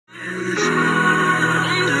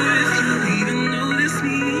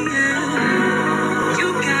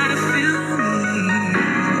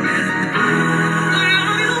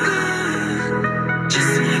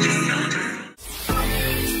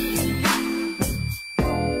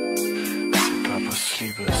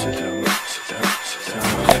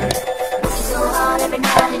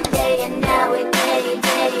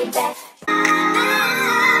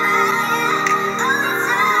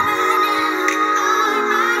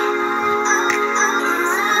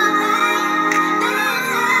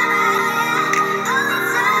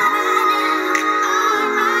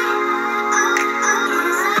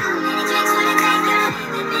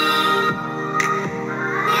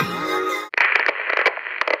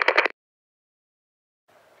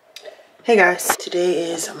Hey guys,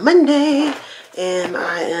 today is Monday and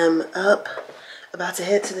I am up about to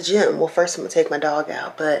head to the gym. Well, first I'm gonna take my dog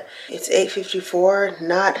out, but it's 8:54,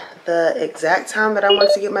 not the exact time that I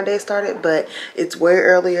wanted to get my day started, but it's way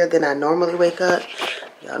earlier than I normally wake up.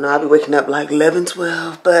 Y'all know I'll be waking up like 11,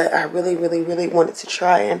 12, but I really wanted to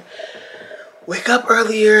try and wake up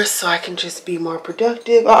earlier so I can just be more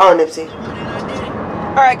productive. Nipsey.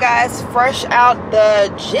 All right guys, fresh out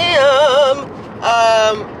the gym.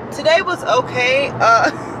 Today was okay.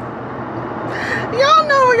 Y'all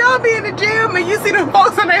know y'all be in the gym and you see them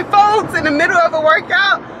folks on their phones in the middle of a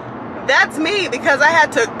workout. That's me, because I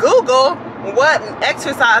had to Google what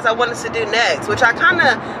exercise I wanted to do next, which I kind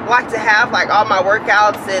of like to have like all my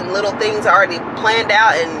workouts and little things already planned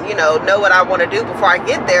out and know what I want to do before I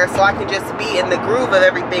get there, so I can just be in the groove of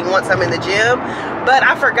everything once I'm in the gym. But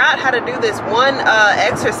I forgot how to do this one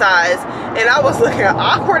exercise and I was looking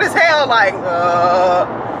awkward as hell, like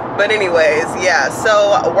but anyways, yeah,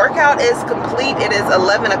 so workout is complete. It is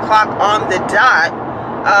 11 o'clock on the dot.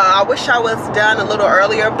 I wish I was done a little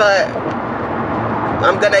earlier, but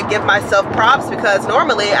I'm gonna give myself props because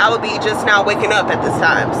normally I would be just now waking up at this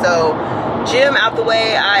time. So gym out the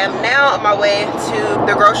way, I am now on my way to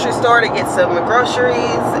the grocery store to get some groceries.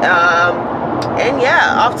 And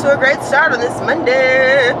yeah, off to a great start on this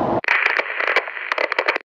Monday.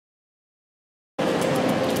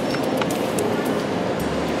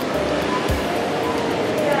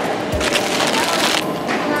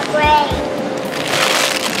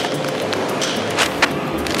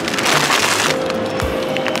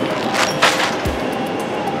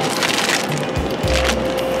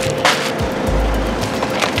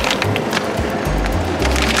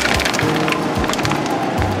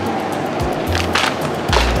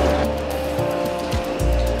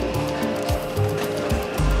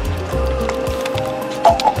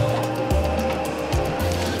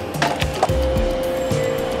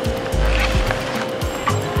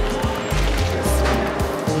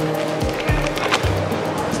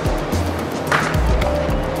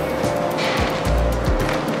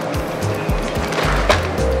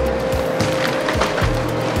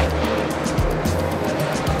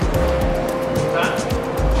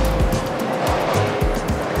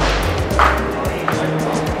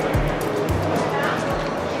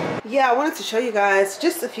 Yeah, I wanted to show you guys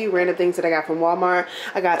just a few random things that I got from Walmart.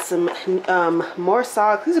 I got some more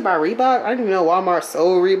socks. These are by Reebok. I didn't even know Walmart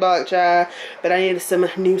sold Reebok, child. But I needed some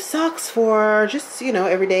new socks for just,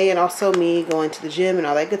 every day, and also me going to the gym and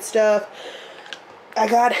all that good stuff. I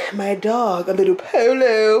got my dog a little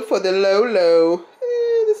polo for the Lolo.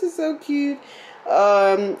 This is so cute.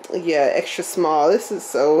 Yeah, extra small. This is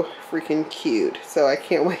so freaking cute. So I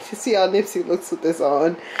can't wait to see how Nipsey looks with this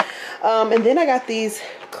on. And then I got these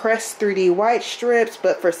Crest 3D white strips,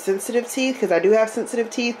 but for sensitive teeth, because I do have sensitive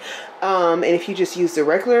teeth. And if you just use the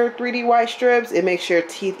regular 3D white strips, it makes your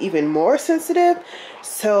teeth even more sensitive.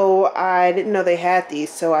 So I didn't know they had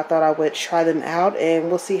these, so I thought I would try them out and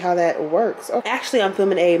we'll see how that works. Okay. Actually, I'm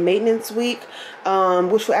filming a maintenance week,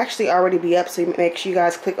 which will actually already be up, so make sure you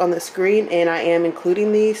guys click on the screen, and I am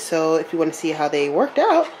including these. So if you want to see how they worked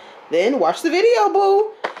out, then watch the video,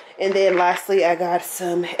 boo. And then lastly, I got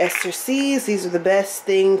some Ester C's. These are the best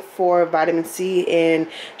thing for vitamin C and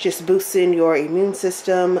just boosting your immune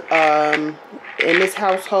system. In this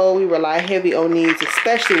household, we rely heavy on these,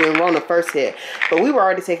 especially when Rona first hit. But we were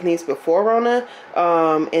already taking these before Rona.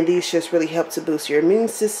 And these just really help to boost your immune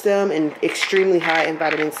system and extremely high in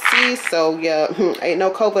vitamin C. So yeah, ain't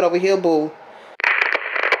no COVID over here, boo.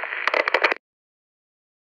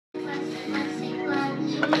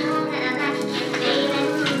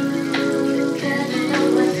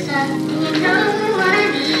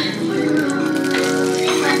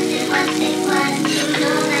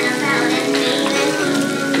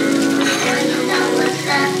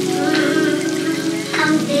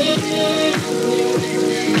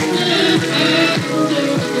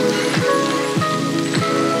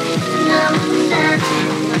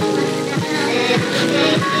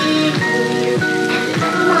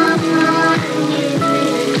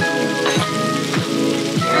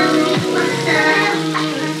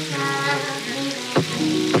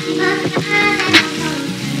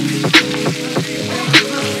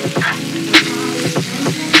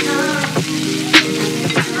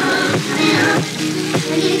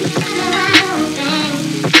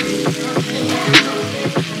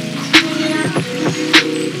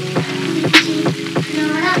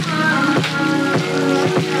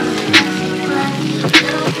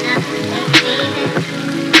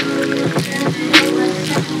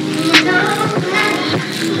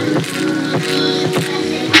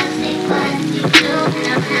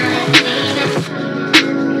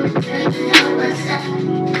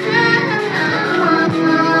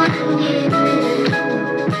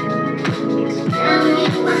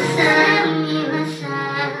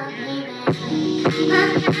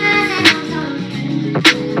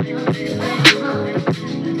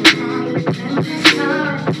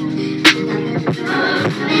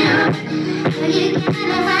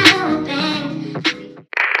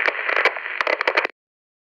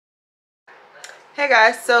 Hey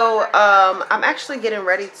guys, so I'm actually getting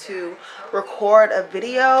ready to record a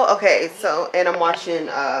video. Okay, so and I'm watching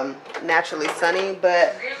Naturally Sunny,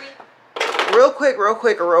 but real quick, if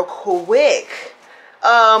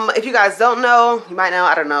you guys don't know, you might know,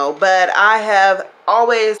 I don't know, but I have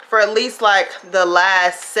always, for at least like the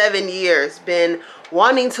last 7 years, been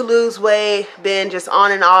wanting to lose weight, been just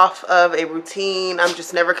on and off of a routine. I'm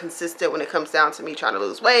just never consistent when it comes down to me trying to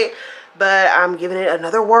lose weight, but I'm giving it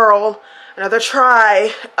another whirl, another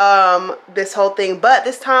try, this whole thing. But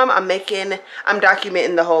this time I'm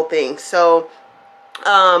documenting the whole thing. So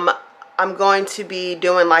I'm going to be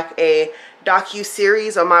doing like a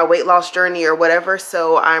docu-series on my weight loss journey or whatever.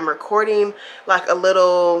 So I'm recording like a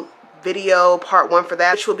little video part 1 for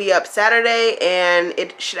that, which will be up Saturday, and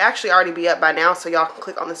it should actually already be up by now, so y'all can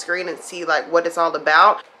click on the screen and see like what it's all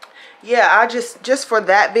about. Yeah, I just for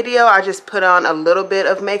that video I just put on a little bit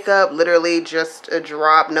of makeup, literally just a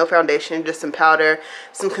drop, no foundation, just some powder,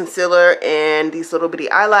 some concealer, and these little bitty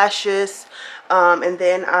eyelashes. And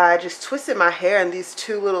then I just twisted my hair in these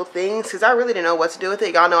 2 little things because I really didn't know what to do with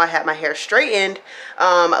it. Y'all know I had my hair straightened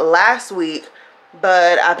last week,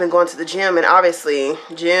 but I've been going to the gym, and obviously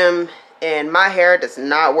gym and my hair does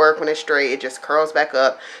not work when it's straight. It just curls back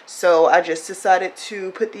up. So I just decided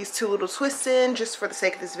to put these 2 little twists in just for the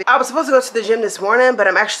sake of this video. I was supposed to go to the gym this morning, but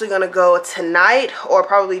I'm actually going to go tonight or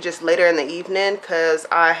probably just later in the evening because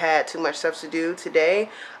I had too much stuff to do today,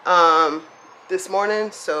 this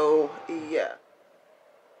morning. So yeah.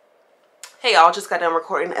 Hey y'all, just got done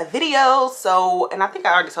recording a video, so, and I think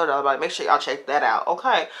I already told y'all about it. Make sure y'all check that out,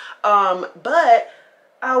 okay? But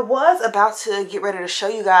I was about to get ready to show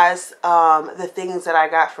you guys the things that I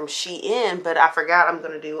got from Shein, but I forgot I'm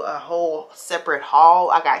gonna do a whole separate haul.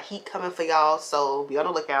 I got heat coming for y'all, so be on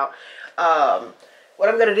the lookout. What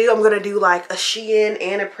I'm gonna do like a Shein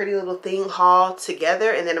and a Pretty Little Thing haul together,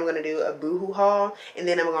 and then I'm gonna do a Boohoo haul, and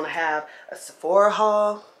then I'm gonna have a Sephora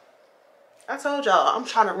haul. I told y'all, I'm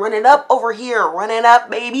trying to run it up over here. Run it up,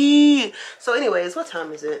 baby. So anyways, what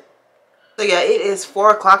time is it? So yeah, it is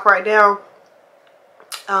 4 o'clock right now.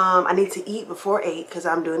 I need to eat before 8 because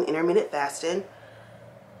I'm doing intermittent fasting.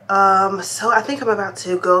 So I think I'm about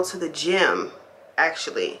to go to the gym,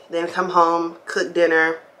 actually. Then come home, cook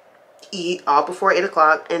dinner, eat all before 8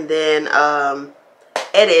 o'clock, and then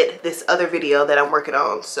edit this other video that I'm working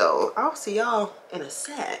on. So I'll see y'all in a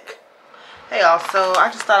sec. Hey y'all, so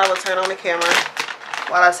I just thought I would turn on the camera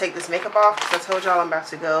while I take this makeup off because I told y'all I'm about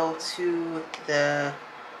to go to the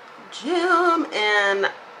gym,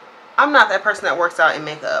 and I'm not that person that works out in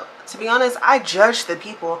makeup. To be honest, I judge the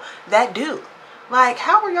people that do. Like,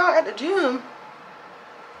 how are y'all at the gym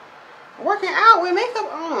working out with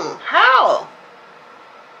makeup on? How?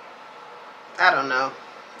 I don't know.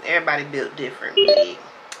 Everybody built different.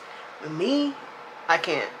 With me, I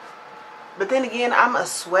can't. But then again, I'm a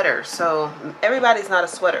sweater, so everybody's not a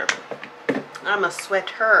sweater. I'm a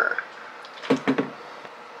sweater.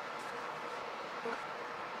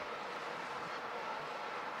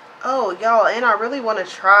 Oh, y'all, and I really want to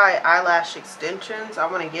try eyelash extensions. I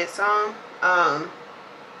want to get some.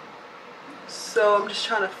 So I'm just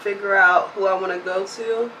trying to figure out who I want to go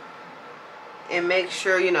to and make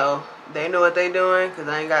sure, you know, they know what they're doing, because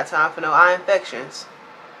I ain't got time for no eye infections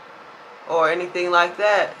or anything like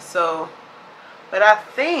that. So, but I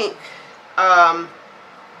think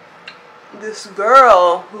this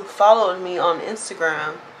girl who followed me on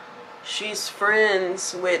Instagram, she's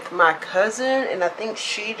friends with my cousin, and I think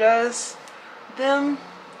she does them.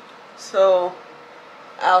 So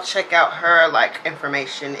I'll check out her like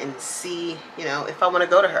information and see, you know, if I want to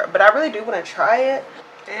go to her. But I really do want to try it,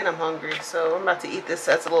 and I'm hungry, so I'm about to eat this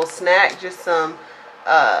as a little snack. Just some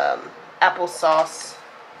applesauce.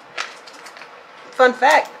 Fun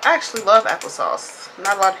fact, I actually love applesauce.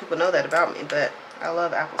 Not a lot of people know that about me, but I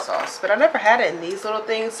love applesauce. But I never had it in these little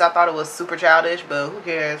things, so I thought it was super childish, but who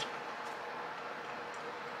cares?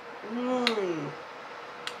 Mmm.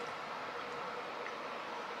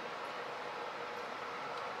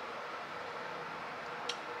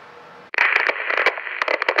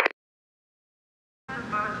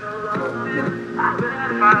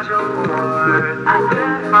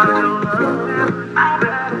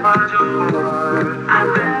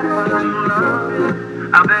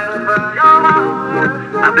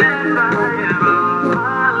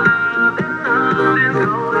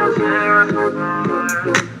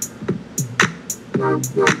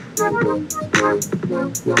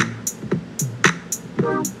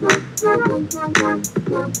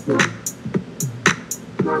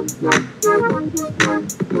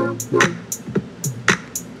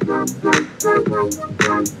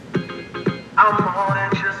 I'm more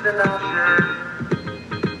than just an option.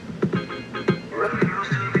 refuse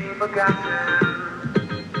to be forgotten.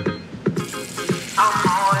 I'm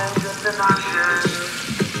more than just an option.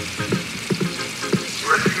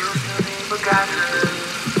 Refuse to be forgotten.